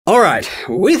Alright,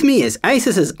 with me is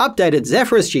Asus's updated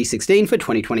Zephyrus G16 for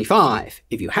 2025.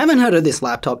 If you haven't heard of this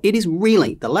laptop, it is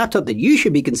really the laptop that you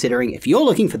should be considering if you're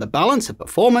looking for the balance of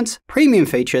performance, premium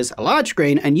features, a large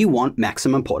screen, and you want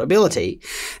maximum portability.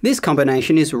 This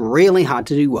combination is really hard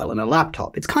to do well in a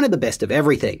laptop. It's kind of the best of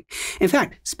everything. In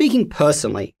fact, speaking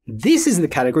personally, this is the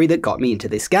category that got me into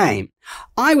this game.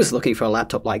 I was looking for a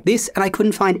laptop like this and I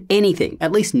couldn't find anything,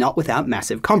 at least not without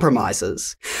massive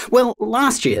compromises. Well,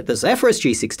 last year the Zephyrus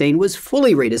G16 was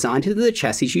fully redesigned into the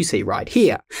chassis you see right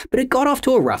here, but it got off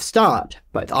to a rough start.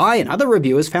 Both I and other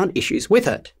reviewers found issues with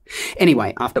it.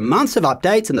 Anyway, after months of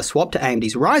updates and the swap to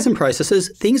AMD's Ryzen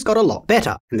processors, things got a lot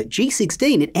better, and the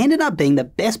G16 it ended up being the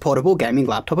best portable gaming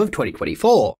laptop of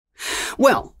 2024.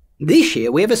 Well, this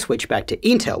year we have a switch back to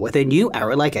Intel with their new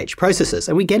Arrow Lake H processors,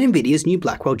 and we get Nvidia's new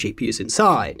Blackwell GPUs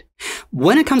inside.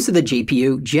 When it comes to the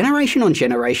GPU, generation on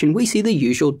generation we see the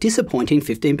usual disappointing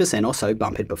 15% or so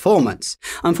bump in performance.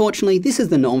 Unfortunately, this is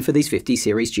the norm for these 50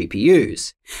 series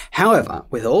GPUs. However,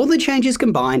 with all the changes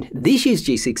combined, this year's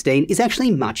G16 is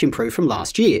actually much improved from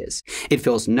last year's. It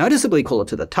feels noticeably cooler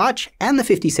to the touch, and the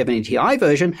 5070 Ti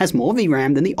version has more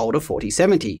VRAM than the older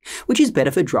 4070, which is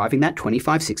better for driving that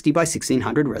 2560 by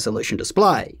 1600 resolution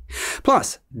display.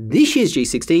 Plus, this year's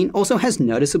G16 also has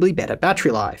noticeably better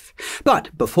battery life.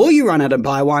 But before you run out and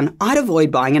buy one, I'd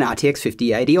avoid buying an RTX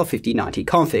 5080 or 5090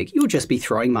 config. You'll just be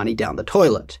throwing money down the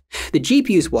toilet. The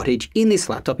GPU's wattage in this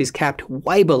laptop is capped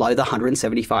way below the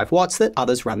 175 watts that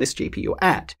others run this GPU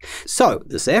at. So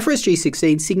the Zephyrus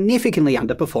G16 significantly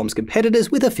underperforms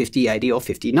competitors with a 5080 or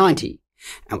 5090.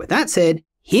 And with that said,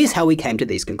 here's how we came to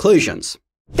these conclusions.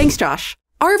 Thanks, Josh.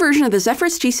 Our version of the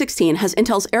Zephyrus G16 has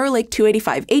Intel's Arrow Lake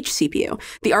 285H CPU,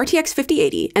 the RTX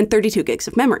 5080, and 32 gigs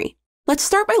of memory. Let's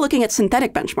start by looking at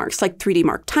synthetic benchmarks like 3D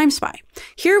Mark TimeSpy.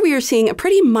 Here we are seeing a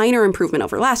pretty minor improvement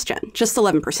over last gen, just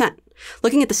 11%.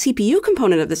 Looking at the CPU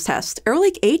component of this test, Arrow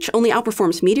Lake H only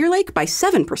outperforms Meteor Lake by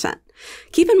 7%.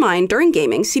 Keep in mind, during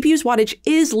gaming, CPU's wattage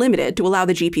is limited to allow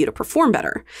the GPU to perform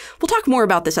better. We'll talk more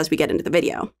about this as we get into the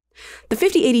video. The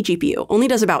 5080 GPU only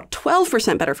does about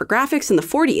 12% better for graphics than the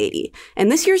 4080,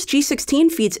 and this year's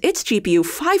G16 feeds its GPU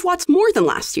 5 watts more than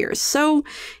last year's, so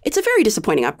it's a very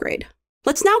disappointing upgrade.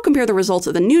 Let's now compare the results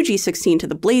of the new G16 to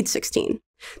the Blade 16.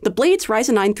 The Blade's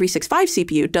Ryzen 9 365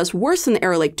 CPU does worse than the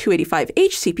Arrow Lake 285H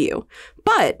CPU,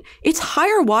 but its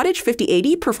higher wattage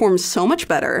 5080 performs so much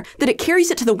better that it carries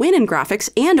it to the win in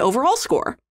graphics and overall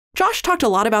score. Josh talked a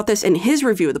lot about this in his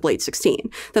review of the Blade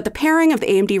 16, that the pairing of the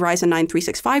AMD Ryzen 9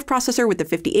 365 processor with the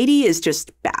 5080 is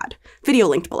just bad. Video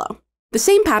linked below. The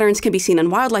same patterns can be seen in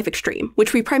Wildlife Extreme,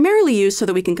 which we primarily use so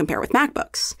that we can compare with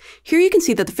MacBooks. Here you can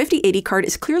see that the 5080 card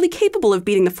is clearly capable of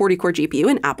beating the 40-core GPU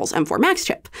in Apple's M4 Max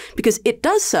chip, because it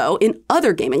does so in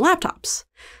other gaming laptops.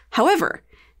 However,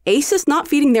 Asus not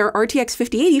feeding their RTX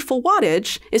 5080 full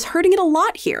wattage is hurting it a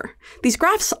lot here. These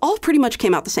graphs all pretty much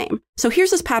came out the same. So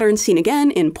here's this pattern seen again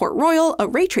in Port Royal, a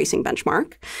ray tracing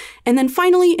benchmark, and then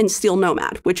finally in Steel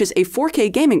Nomad, which is a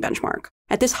 4K gaming benchmark.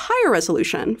 At this higher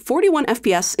resolution, 41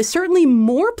 FPS is certainly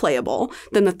more playable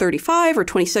than the 35 or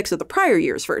 26 of the prior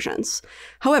year's versions.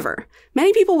 However,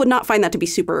 many people would not find that to be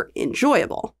super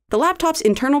enjoyable. The laptop's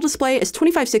internal display is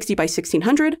 2560 by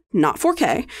 1600, not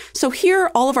 4K, so here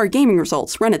all of our gaming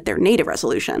results run at their native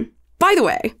resolution. By the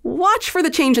way, watch for the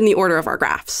change in the order of our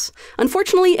graphs.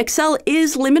 Unfortunately, Excel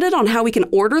is limited on how we can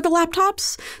order the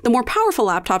laptops. The more powerful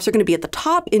laptops are going to be at the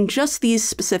top in just these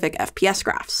specific FPS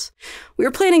graphs. We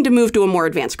are planning to move to a more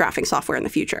advanced graphing software in the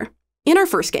future. In our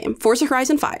first game, Forza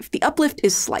Horizon 5, the uplift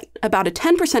is slight, about a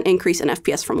 10% increase in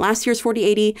FPS from last year's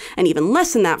 4080, and even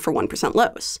less than that for 1%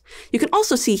 lows. You can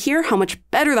also see here how much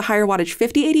better the higher wattage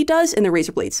 5080 does in the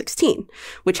Razer Blade 16,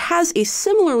 which has a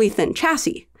similarly thin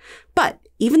chassis. But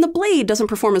even the Blade doesn't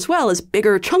perform as well as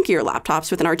bigger, chunkier laptops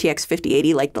with an RTX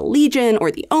 5080 like the Legion or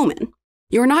the Omen.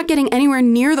 You're not getting anywhere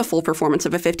near the full performance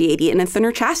of a 5080 in a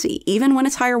thinner chassis, even when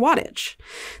it's higher wattage.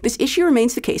 This issue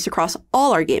remains the case across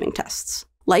all our gaming tests.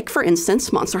 Like, for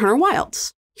instance, Monster Hunter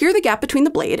Wilds. Here the gap between the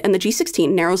Blade and the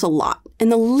G16 narrows a lot,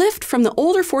 and the lift from the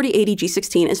older 4080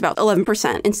 G16 is about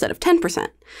 11% instead of 10%.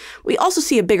 We also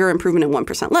see a bigger improvement in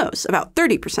 1% lows, about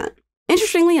 30%.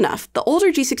 Interestingly enough, the older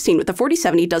G16 with the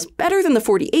 4070 does better than the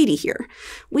 4080 here.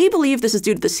 We believe this is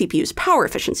due to the CPU's power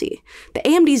efficiency. The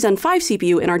AMD Zen 5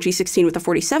 CPU in our G16 with the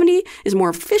 4070 is more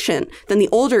efficient than the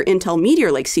older Intel Meteor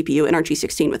Lake CPU in our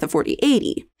G16 with the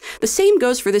 4080. The same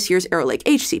goes for this year's Arrow Lake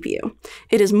H CPU.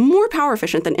 It is more power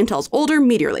efficient than Intel's older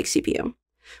Meteor Lake CPU.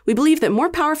 We believe that more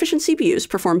power-efficient CPUs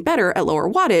perform better at lower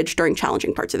wattage during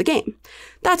challenging parts of the game.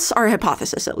 That's our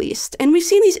hypothesis, at least, and we've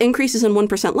seen these increases in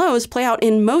 1% lows play out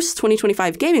in most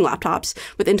 2025 gaming laptops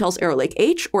with Intel's Arrow Lake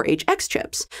H or HX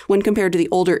chips, when compared to the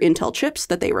older Intel chips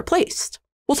that they replaced.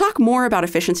 We'll talk more about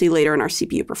efficiency later in our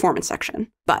CPU performance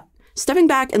section, but stepping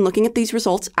back and looking at these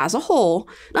results as a whole,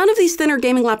 none of these thinner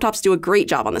gaming laptops do a great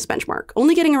job on this benchmark,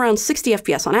 only getting around 60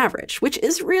 FPS on average, which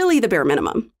is really the bare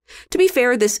minimum. To be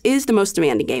fair, this is the most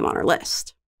demanding game on our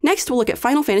list. Next, we'll look at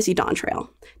Final Fantasy Dawntrail.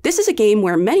 This is a game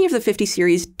where many of the 50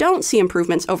 series don't see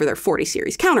improvements over their 40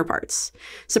 series counterparts.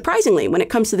 Surprisingly, when it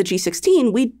comes to the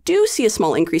G16, we do see a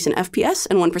small increase in FPS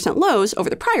and 1% lows over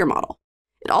the prior model.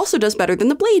 It also does better than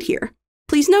the Blade here.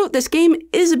 Please note, this game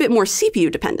is a bit more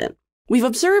CPU dependent. We've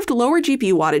observed lower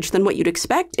GPU wattage than what you'd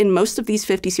expect in most of these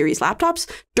 50 series laptops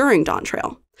during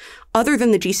Dawntrail, other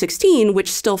than the G16,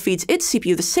 which still feeds its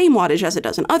CPU the same wattage as it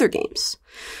does in other games.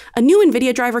 A new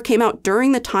NVIDIA driver came out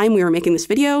during the time we were making this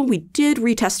video. We did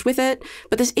retest with it,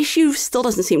 but this issue still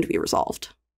doesn't seem to be resolved.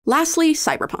 Lastly,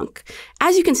 Cyberpunk.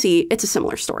 As you can see, it's a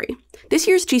similar story. This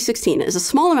year's G16 is a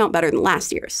small amount better than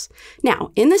last year's.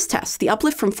 Now, in this test, the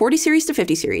uplift from 40 series to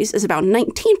 50 series is about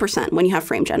 19% when you have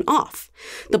frame gen off.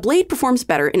 The Blade performs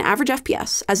better in average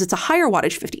FPS as it's a higher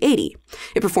wattage 5080.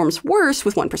 It performs worse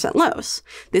with 1% lows.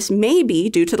 This may be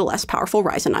due to the less powerful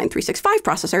Ryzen 9 365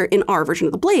 processor in our version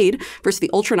of the Blade versus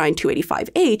the Ultra 9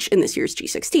 285H in this year's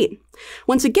G16.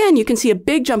 Once again, you can see a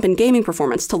big jump in gaming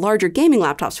performance to larger gaming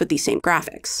laptops with these same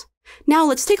graphics. Now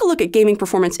let's take a look at gaming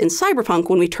performance in Cyberpunk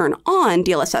when we turn on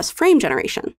DLSS frame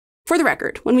generation. For the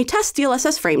record, when we test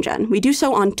DLSS frame gen, we do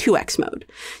so on 2x mode.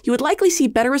 You would likely see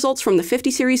better results from the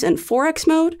 50 series in 4x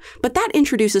mode, but that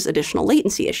introduces additional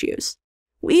latency issues.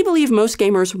 We believe most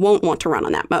gamers won't want to run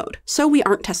on that mode, so we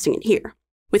aren't testing it here.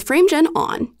 With frame gen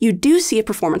on, you do see a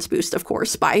performance boost, of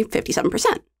course, by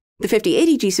 57%. The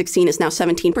 5080 G16 is now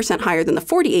 17% higher than the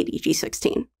 4080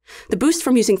 G16. The boost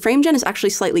from using FrameGen is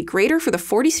actually slightly greater for the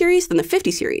 40 series than the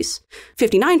 50 series,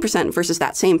 59% versus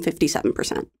that same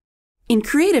 57%. In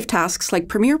creative tasks like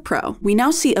Premiere Pro, we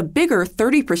now see a bigger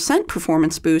 30%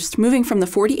 performance boost moving from the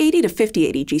 4080 to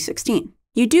 5080 G16.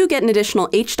 You do get an additional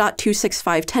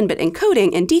H.265 10-bit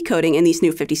encoding and decoding in these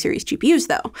new 50 series GPUs,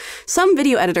 though. Some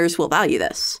video editors will value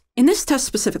this. In this test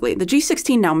specifically, the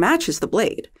G16 now matches the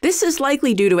Blade. This is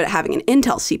likely due to it having an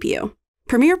Intel CPU.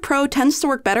 Premiere Pro tends to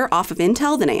work better off of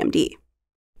Intel than AMD.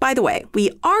 By the way,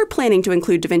 we are planning to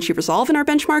include DaVinci Resolve in our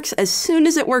benchmarks as soon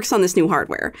as it works on this new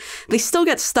hardware. They still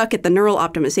get stuck at the neural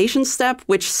optimization step,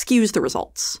 which skews the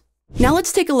results. Now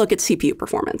let's take a look at CPU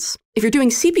performance. If you're doing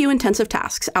CPU-intensive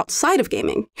tasks outside of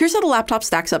gaming, here's how the laptop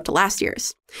stacks up to last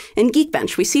year's. In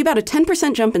Geekbench, we see about a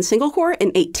 10% jump in single-core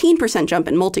and 18% jump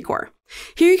in multi-core.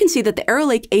 Here you can see that the Arrow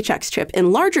Lake HX chip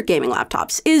in larger gaming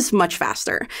laptops is much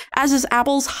faster, as is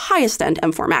Apple's highest-end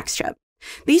M4 Max chip.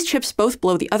 These chips both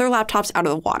blow the other laptops out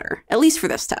of the water, at least for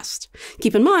this test.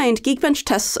 Keep in mind, Geekbench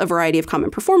tests a variety of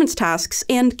common performance tasks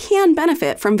and can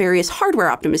benefit from various hardware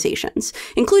optimizations,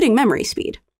 including memory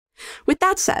speed. With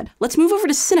that said, let's move over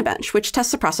to Cinebench, which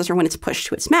tests the processor when it's pushed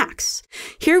to its max.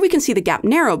 Here we can see the gap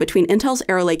narrow between Intel's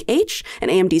Arrow Lake H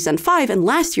and AMD's Zen 5 and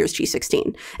last year's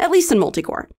G16, at least in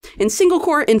multi-core. In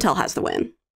single-core, Intel has the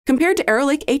win. Compared to Arrow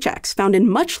Lake HX, found in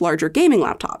much larger gaming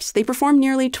laptops, they perform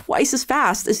nearly twice as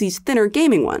fast as these thinner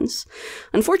gaming ones.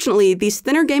 Unfortunately, these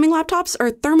thinner gaming laptops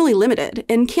are thermally limited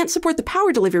and can't support the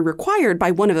power delivery required by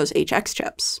one of those HX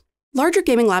chips. Larger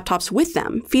gaming laptops with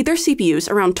them feed their CPUs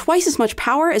around twice as much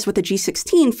power as what the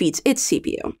G16 feeds its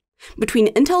CPU.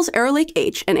 Between Intel's Arrow Lake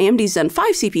H and AMD's Zen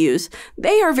 5 CPUs,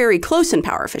 they are very close in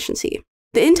power efficiency.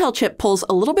 The Intel chip pulls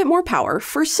a little bit more power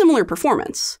for similar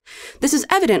performance. This is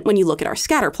evident when you look at our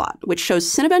scatter plot, which shows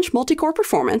Cinebench multi-core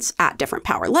performance at different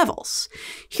power levels.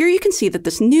 Here you can see that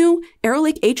this new Arrow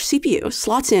Lake H CPU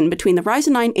slots in between the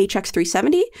Ryzen 9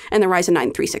 HX370 and the Ryzen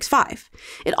 9 365.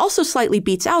 It also slightly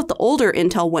beats out the older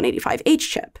Intel 185H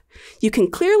chip. You can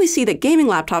clearly see that gaming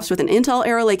laptops with an Intel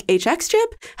Arrow Lake HX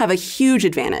chip have a huge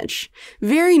advantage,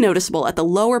 very noticeable at the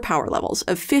lower power levels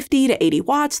of 50 to 80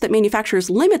 watts that manufacturers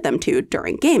limit them to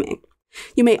during gaming.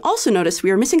 You may also notice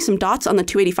we are missing some dots on the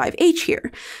 285H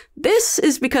here. This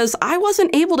is because I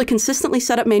wasn't able to consistently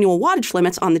set up manual wattage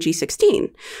limits on the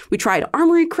G16. We tried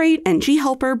Armory Crate and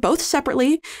G-Helper both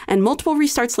separately, and multiple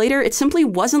restarts later, it simply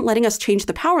wasn't letting us change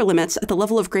the power limits at the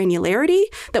level of granularity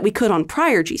that we could on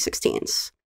prior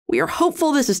G16s. We are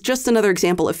hopeful this is just another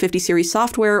example of 50 series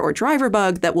software or driver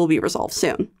bug that will be resolved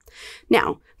soon.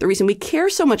 Now, the reason we care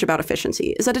so much about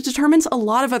efficiency is that it determines a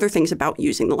lot of other things about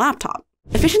using the laptop.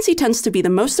 Efficiency tends to be the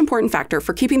most important factor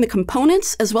for keeping the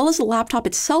components as well as the laptop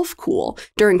itself cool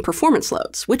during performance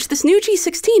loads, which this new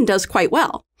G16 does quite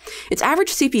well. Its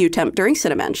average CPU temp during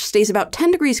Cinebench stays about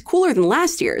 10 degrees cooler than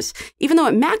last year's, even though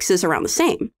it maxes around the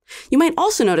same. You might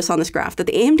also notice on this graph that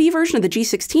the AMD version of the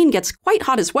G16 gets quite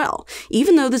hot as well,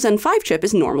 even though the Zen 5 chip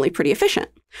is normally pretty efficient.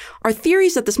 Our theory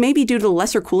is that this may be due to the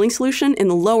lesser cooling solution in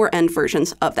the lower-end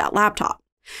versions of that laptop.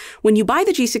 When you buy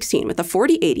the G16 with a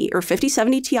 4080 or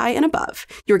 5070 Ti and above,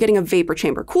 you're getting a vapor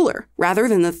chamber cooler, rather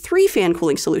than the 3-fan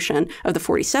cooling solution of the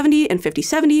 4070 and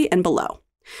 5070 and below.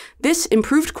 This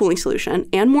improved cooling solution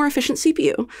and more efficient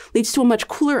CPU leads to a much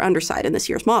cooler underside in this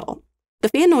year's model. The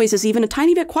fan noise is even a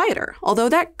tiny bit quieter, although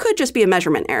that could just be a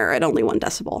measurement error at only 1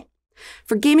 decibel.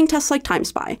 For gaming tests like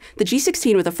TimeSpy, the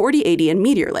G16 with a 4080 and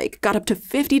Meteor Lake got up to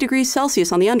 50 degrees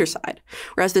Celsius on the underside,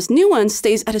 whereas this new one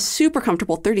stays at a super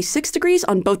comfortable 36 degrees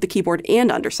on both the keyboard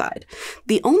and underside.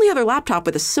 The only other laptop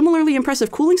with a similarly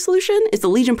impressive cooling solution is the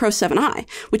Legion Pro 7i,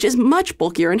 which is much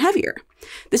bulkier and heavier.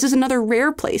 This is another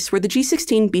rare place where the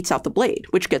G16 beats out the Blade,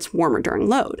 which gets warmer during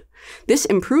load. This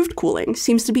improved cooling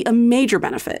seems to be a major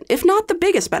benefit, if not the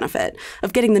biggest benefit,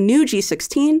 of getting the new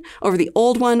G16 over the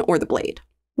old one or the Blade.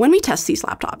 When we test these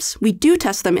laptops, we do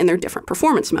test them in their different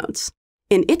performance modes.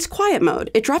 In its quiet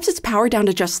mode, it drops its power down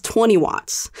to just 20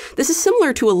 watts. This is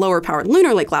similar to a lower-powered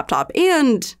Lunar Lake laptop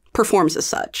and performs as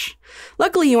such.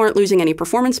 Luckily, you aren't losing any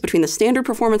performance between the standard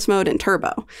performance mode and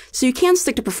turbo, so you can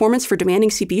stick to performance for demanding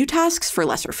CPU tasks for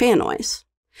lesser fan noise.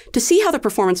 To see how the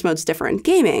performance modes differ in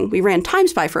gaming, we ran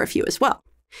TimeSpy for a few as well.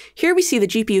 Here we see the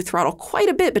GPU throttle quite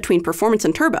a bit between performance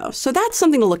and turbo, so that's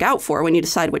something to look out for when you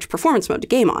decide which performance mode to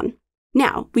game on.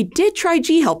 Now, we did try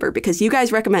G-Helper because you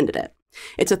guys recommended it.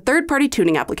 It's a third-party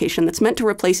tuning application that's meant to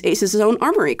replace Asus's own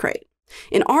Armory Crate.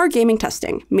 In our gaming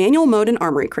testing, manual mode in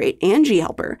Armory Crate and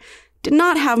G-Helper did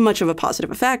not have much of a positive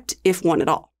effect, if one at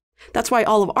all. That's why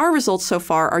all of our results so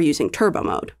far are using turbo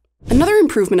mode. Another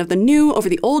improvement of the new over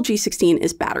the old G16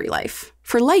 is battery life.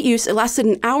 For light use, it lasted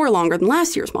an hour longer than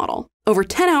last year's model. Over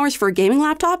 10 hours for a gaming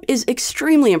laptop is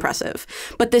extremely impressive,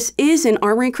 but this is in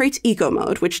Armory Crate's Eco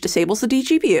mode, which disables the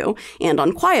DGPU, and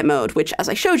on Quiet mode, which, as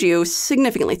I showed you,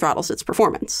 significantly throttles its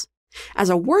performance. As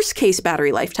a worst-case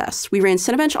battery life test, we ran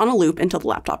Cinebench on a loop until the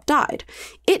laptop died.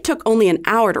 It took only an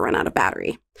hour to run out of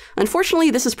battery.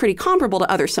 Unfortunately, this is pretty comparable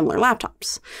to other similar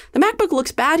laptops. The MacBook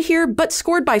looks bad here, but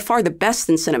scored by far the best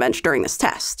in Cinebench during this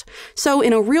test. So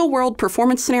in a real-world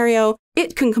performance scenario,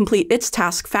 it can complete its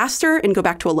task faster and go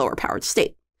back to a lower-powered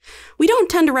state. We don't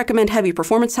tend to recommend heavy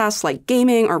performance tasks like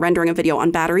gaming or rendering a video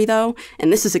on battery, though,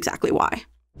 and this is exactly why.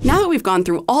 Now that we've gone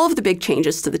through all of the big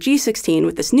changes to the G16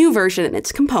 with this new version and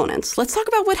its components, let's talk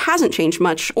about what hasn't changed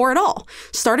much or at all,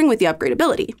 starting with the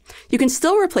upgradeability. You can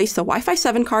still replace the Wi-Fi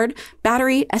 7 card,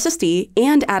 battery, SSD,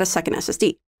 and add a second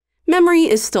SSD. Memory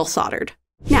is still soldered.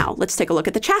 Now, let's take a look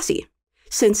at the chassis.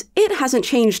 Since it hasn't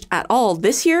changed at all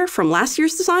this year from last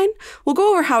year's design, we'll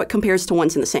go over how it compares to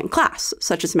ones in the same class,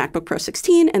 such as the MacBook Pro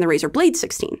 16 and the Razer Blade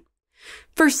 16.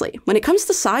 Firstly, when it comes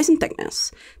to size and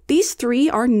thickness, these three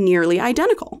are nearly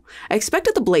identical. I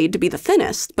expected the Blade to be the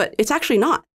thinnest, but it's actually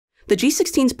not. The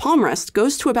G16's palm rest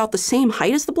goes to about the same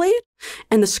height as the Blade,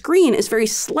 and the screen is very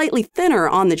slightly thinner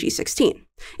on the G16.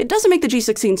 It doesn't make the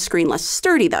G16 screen less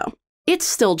sturdy, though. It's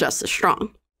still just as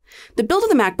strong. The build of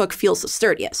the MacBook feels the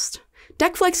sturdiest.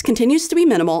 Deck flex continues to be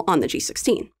minimal on the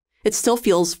G16. It still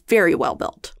feels very well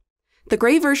built. The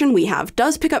gray version we have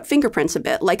does pick up fingerprints a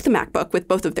bit like the MacBook with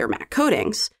both of their matte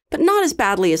coatings, but not as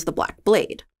badly as the black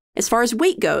Blade. As far as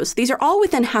weight goes, these are all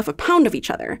within half a pound of each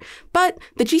other, but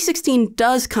the G16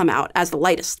 does come out as the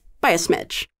lightest, by a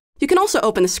smidge. You can also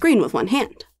open the screen with one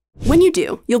hand. When you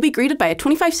do, you'll be greeted by a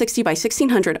 2560 by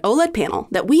 1600 OLED panel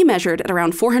that we measured at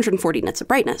around 440 nits of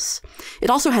brightness. It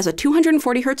also has a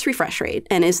 240 Hz refresh rate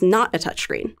and is not a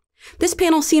touchscreen. This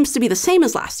panel seems to be the same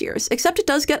as last year's, except it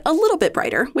does get a little bit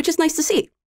brighter, which is nice to see.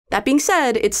 That being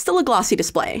said, it's still a glossy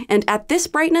display, and at this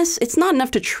brightness, it's not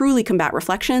enough to truly combat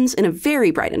reflections in a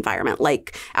very bright environment,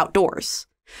 like outdoors.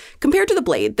 Compared to the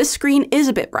Blade, this screen is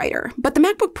a bit brighter, but the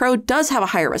MacBook Pro does have a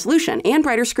higher resolution and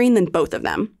brighter screen than both of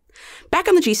them. Back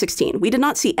on the G16, we did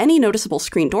not see any noticeable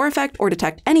screen door effect or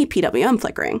detect any PWM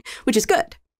flickering, which is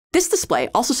good. This display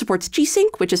also supports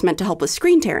G-Sync, which is meant to help with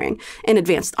screen tearing, and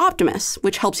Advanced Optimus,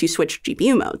 which helps you switch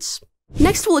GPU modes.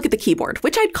 Next, we'll look at the keyboard,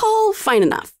 which I'd call fine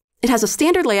enough. It has a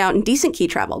standard layout and decent key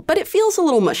travel, but it feels a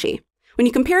little mushy. When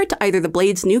you compare it to either the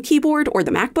Blade's new keyboard or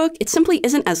the MacBook, it simply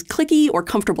isn't as clicky or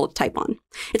comfortable to type on.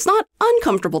 It's not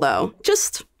uncomfortable though,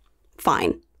 just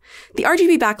fine. The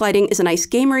RGB backlighting is a nice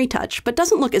gamery touch, but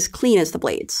doesn't look as clean as the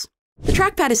Blade's. The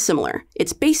trackpad is similar.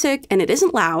 It's basic and it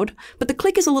isn't loud, but the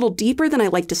click is a little deeper than I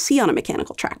like to see on a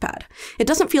mechanical trackpad. It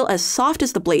doesn't feel as soft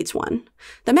as the Blades one.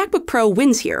 The MacBook Pro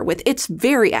wins here with its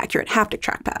very accurate haptic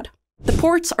trackpad. The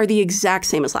ports are the exact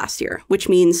same as last year, which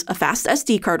means a fast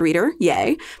SD card reader,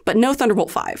 yay, but no Thunderbolt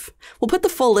 5. We'll put the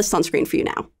full list on screen for you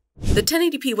now. The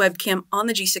 1080p webcam on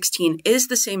the G16 is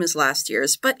the same as last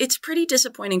year's, but it's pretty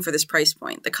disappointing for this price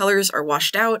point. The colors are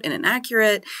washed out and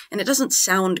inaccurate, and it doesn't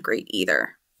sound great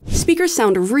either. Speakers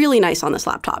sound really nice on this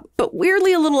laptop, but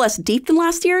weirdly a little less deep than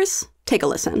last year's. Take a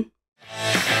listen.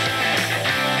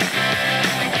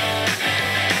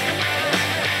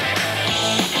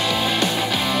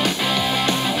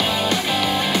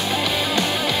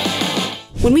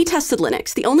 When we tested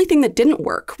Linux, the only thing that didn't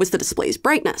work was the display's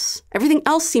brightness. Everything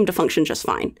else seemed to function just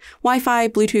fine. Wi-Fi,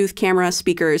 Bluetooth, camera,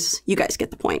 speakers, you guys get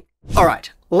the point.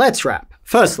 Alright, let's wrap.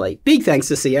 Firstly, big thanks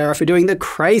to Sierra for doing the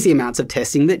crazy amounts of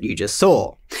testing that you just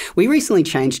saw. We recently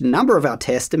changed a number of our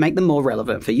tests to make them more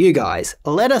relevant for you guys.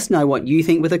 Let us know what you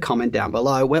think with a comment down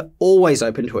below. We're always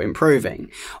open to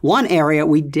improving. One area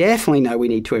we definitely know we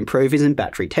need to improve is in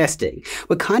battery testing.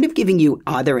 We're kind of giving you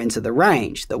either ends of the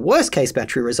range, the worst case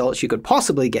battery results you could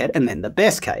possibly get, and then the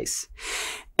best case.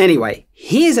 Anyway,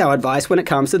 here's our advice when it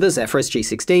comes to the Zephyrus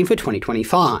G16 for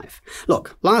 2025.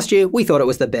 Look, last year we thought it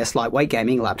was the best lightweight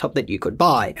gaming laptop that you could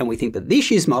buy, and we think that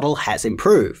this year's model has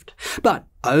improved. But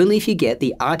only if you get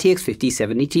the RTX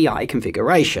 5070 Ti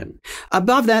configuration.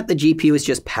 Above that, the GPU is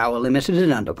just power limited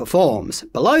and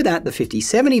underperforms. Below that, the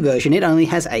 5070 version, it only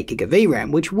has 8GB of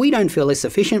VRAM, which we don't feel is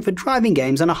sufficient for driving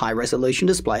games on a high-resolution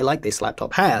display like this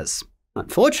laptop has.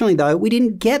 Unfortunately though, we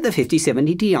didn't get the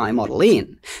 5070 Ti model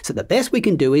in, so the best we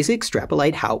can do is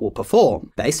extrapolate how it will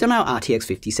perform, based on our RTX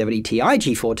 5070 Ti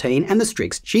G14 and the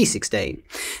Strix G16.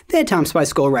 Their time-spy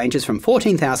score ranges from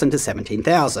 14,000 to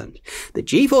 17,000. The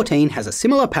G14 has a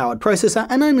similar powered processor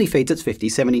and only feeds its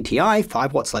 5070 Ti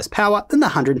 5 watts less power than the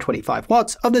 125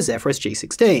 watts of the Zephyrus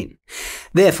G16.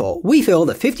 Therefore, we feel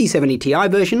the 5070 Ti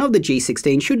version of the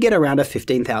G16 should get around a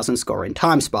 15,000 score in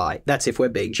time spy. That's if we're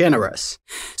being generous.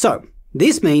 So,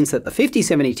 this means that the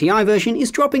 5070 Ti version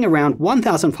is dropping around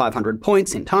 1,500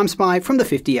 points in time spy from the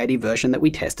 5080 version that we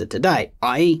tested today,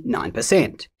 i.e.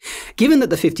 9%. Given that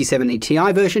the 5070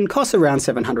 Ti version costs around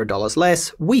 $700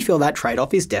 less, we feel that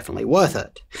trade-off is definitely worth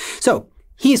it. So,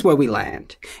 here's where we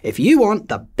land. If you want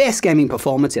the best gaming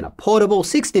performance in a portable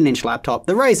 16-inch laptop,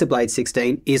 the Razer Blade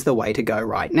 16 is the way to go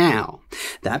right now.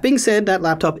 That being said, that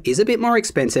laptop is a bit more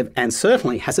expensive and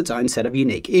certainly has its own set of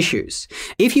unique issues.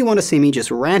 If you want to see me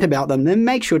just rant about them, then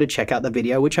make sure to check out the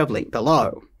video which I've linked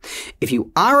below. If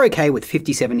you are okay with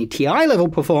 5070 Ti level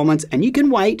performance and you can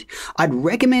wait, I'd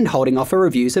recommend holding off for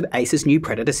reviews of Acer's new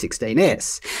Predator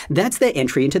 16S. That's their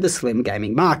entry into the slim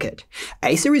gaming market.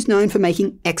 Acer is known for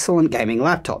making excellent gaming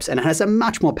laptops and it has a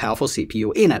much more powerful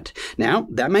CPU in it. Now,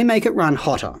 that may make it run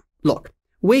hotter. Look,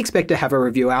 we expect to have a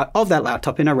review out of that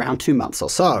laptop in around 2 months or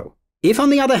so. If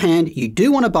on the other hand, you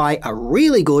do want to buy a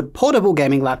really good portable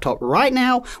gaming laptop right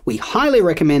now, we highly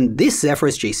recommend this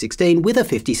Zephyrus G16 with a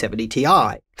 5070 Ti.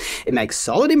 It makes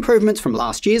solid improvements from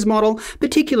last year's model,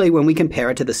 particularly when we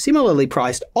compare it to the similarly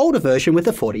priced older version with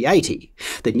the 4080.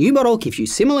 The new model gives you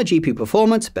similar GPU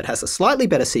performance, but has a slightly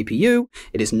better CPU,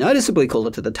 it is noticeably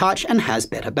cooler to the touch, and has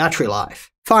better battery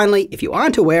life. Finally, if you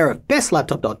aren't aware of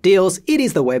bestlaptop.deals, it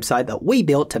is the website that we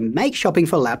built to make shopping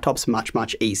for laptops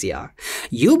much easier.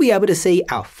 You'll be able to see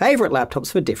our favourite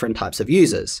laptops for different types of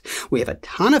users. We have a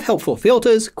ton of helpful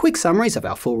filters, quick summaries of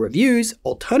our full reviews,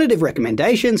 alternative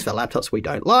recommendations for laptops we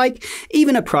don't like,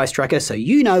 even a price tracker so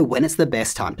you know when it's the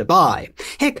best time to buy.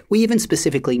 Heck, we even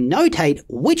specifically notate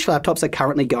which laptops are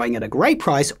currently going at a great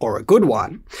price or a good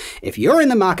one. If you're in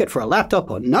the market for a laptop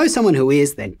or know someone who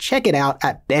is, then check it out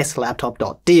at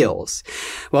bestlaptop.deals.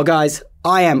 Well guys,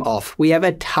 I am off. We have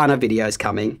a ton of videos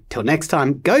coming. Till next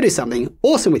time, go do something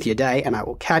awesome with your day and I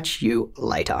will catch you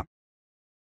later.